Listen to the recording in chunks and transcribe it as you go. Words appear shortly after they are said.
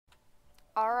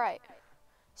Alright,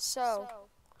 so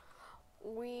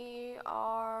we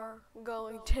are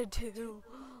going to do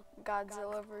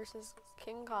Godzilla versus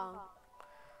King Kong.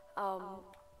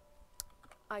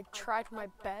 I tried my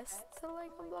best to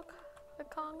look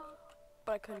at Kong,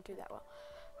 but I couldn't do that well.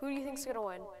 Who do you think's gonna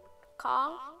win?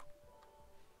 Kong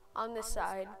on this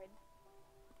side,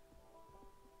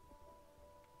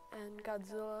 and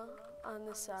Godzilla on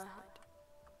this side.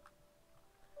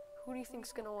 Who do you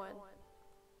think's gonna win?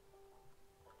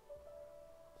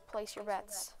 Place your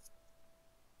bets.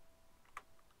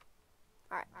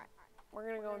 Alright, we're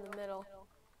gonna go in the middle.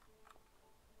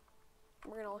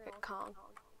 We're gonna look at Kong.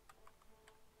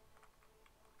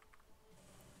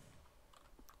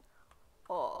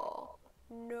 Oh,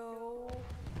 no.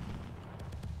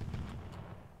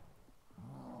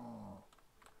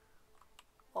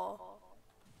 Oh.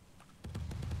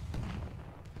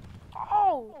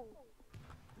 Oh!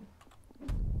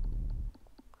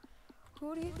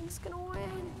 Who do you think's gonna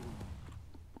win?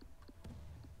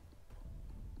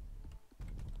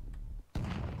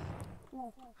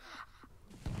 Ooh.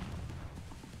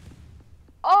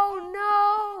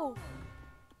 Oh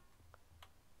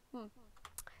no!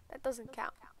 That doesn't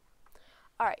count.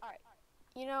 Alright.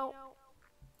 You know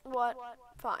what?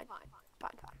 Fine.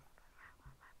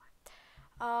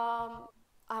 I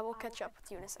will catch up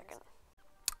with you in a second.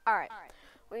 Alright.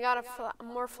 We got a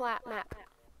more flat map.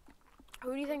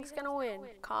 Who do you think's gonna win?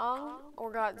 Kong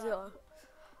or Godzilla?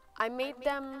 I made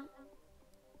them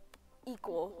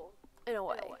equal in a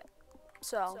way.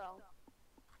 So,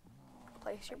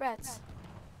 place your bets.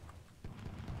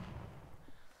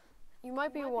 You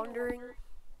might be wondering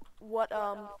what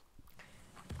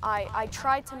I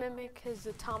tried to mimic his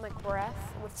atomic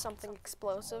breath with something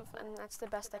explosive, and that's the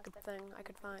best I could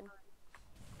find.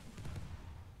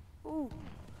 Ooh.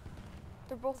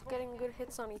 They're both getting good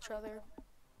hits on each other.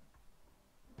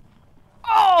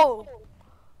 Oh!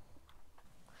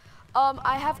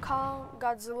 I have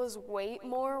Godzilla's weight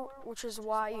more, which is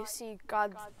why you see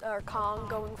Kong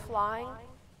going flying,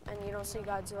 and you don't see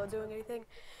Godzilla doing anything.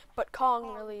 But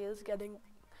Kong really is getting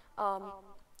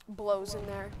blows in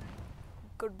there.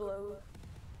 Good blows.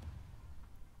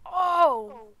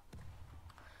 Oh!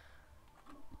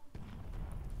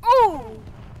 Oh!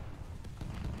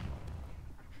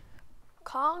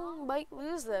 Kong might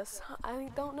lose this. I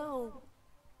don't know.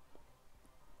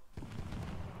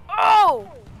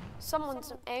 Oh!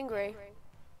 Someone's angry.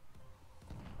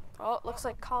 Oh, it looks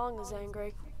like Kong is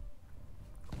angry.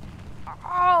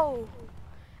 Oh!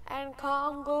 And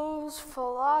Kong goes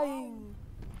flying.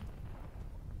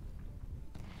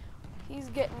 He's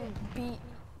getting beat.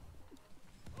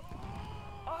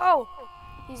 Oh!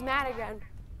 He's mad again.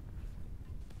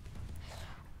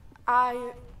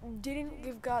 I didn't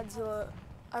give Godzilla,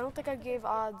 I don't think I gave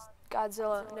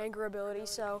Godzilla an anger ability,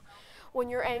 so when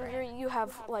you're angry, you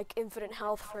have like infinite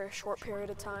health for a short period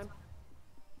of time.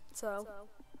 So.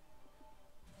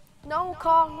 No,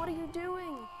 Kong, what are you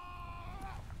doing?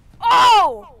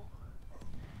 Oh!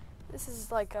 This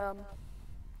is like a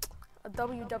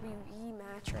WWE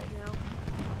match right now.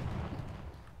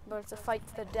 But it's a fight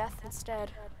to the death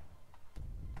instead.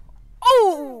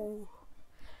 Oh!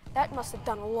 That must have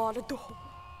done a lot of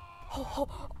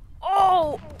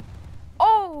Oh!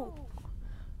 Oh!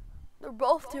 They're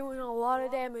both doing a lot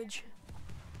of damage.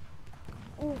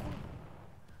 Ooh.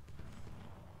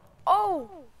 Oh!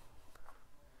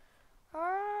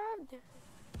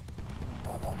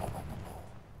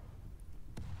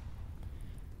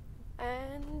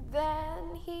 And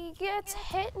then he gets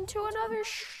hit into another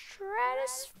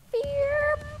stratosphere.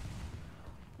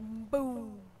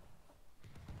 Boom.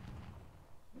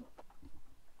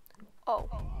 Oh.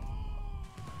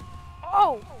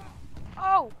 Oh!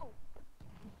 Oh!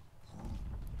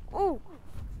 Ooh!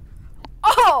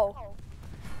 Oh!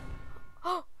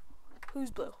 Who's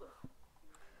blue?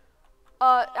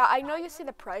 I know you see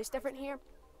the price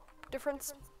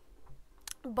difference,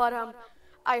 but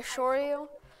I assure you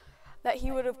that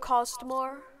he would have cost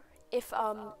more if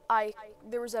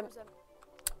there was a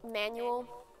manual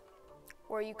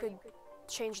where you could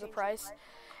change the price,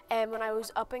 and when I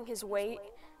was upping his weight,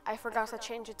 I forgot to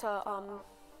change it to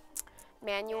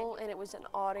manual, and it was an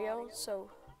auto,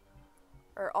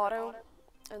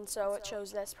 and so it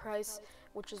shows this price,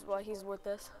 which is why he's worth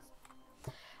this.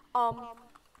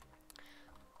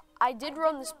 I did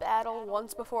run this battle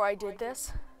once before I did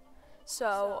this,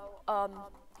 so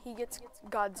he gets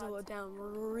Godzilla down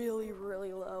really,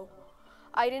 really low.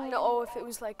 I didn't know if it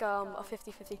was like a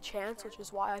 50-50 chance, which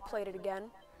is why I played it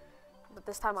again, but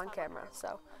this time on camera.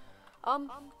 So,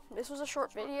 this was a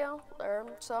short video,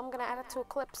 so I'm gonna add it to a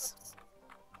clips.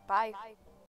 Bye.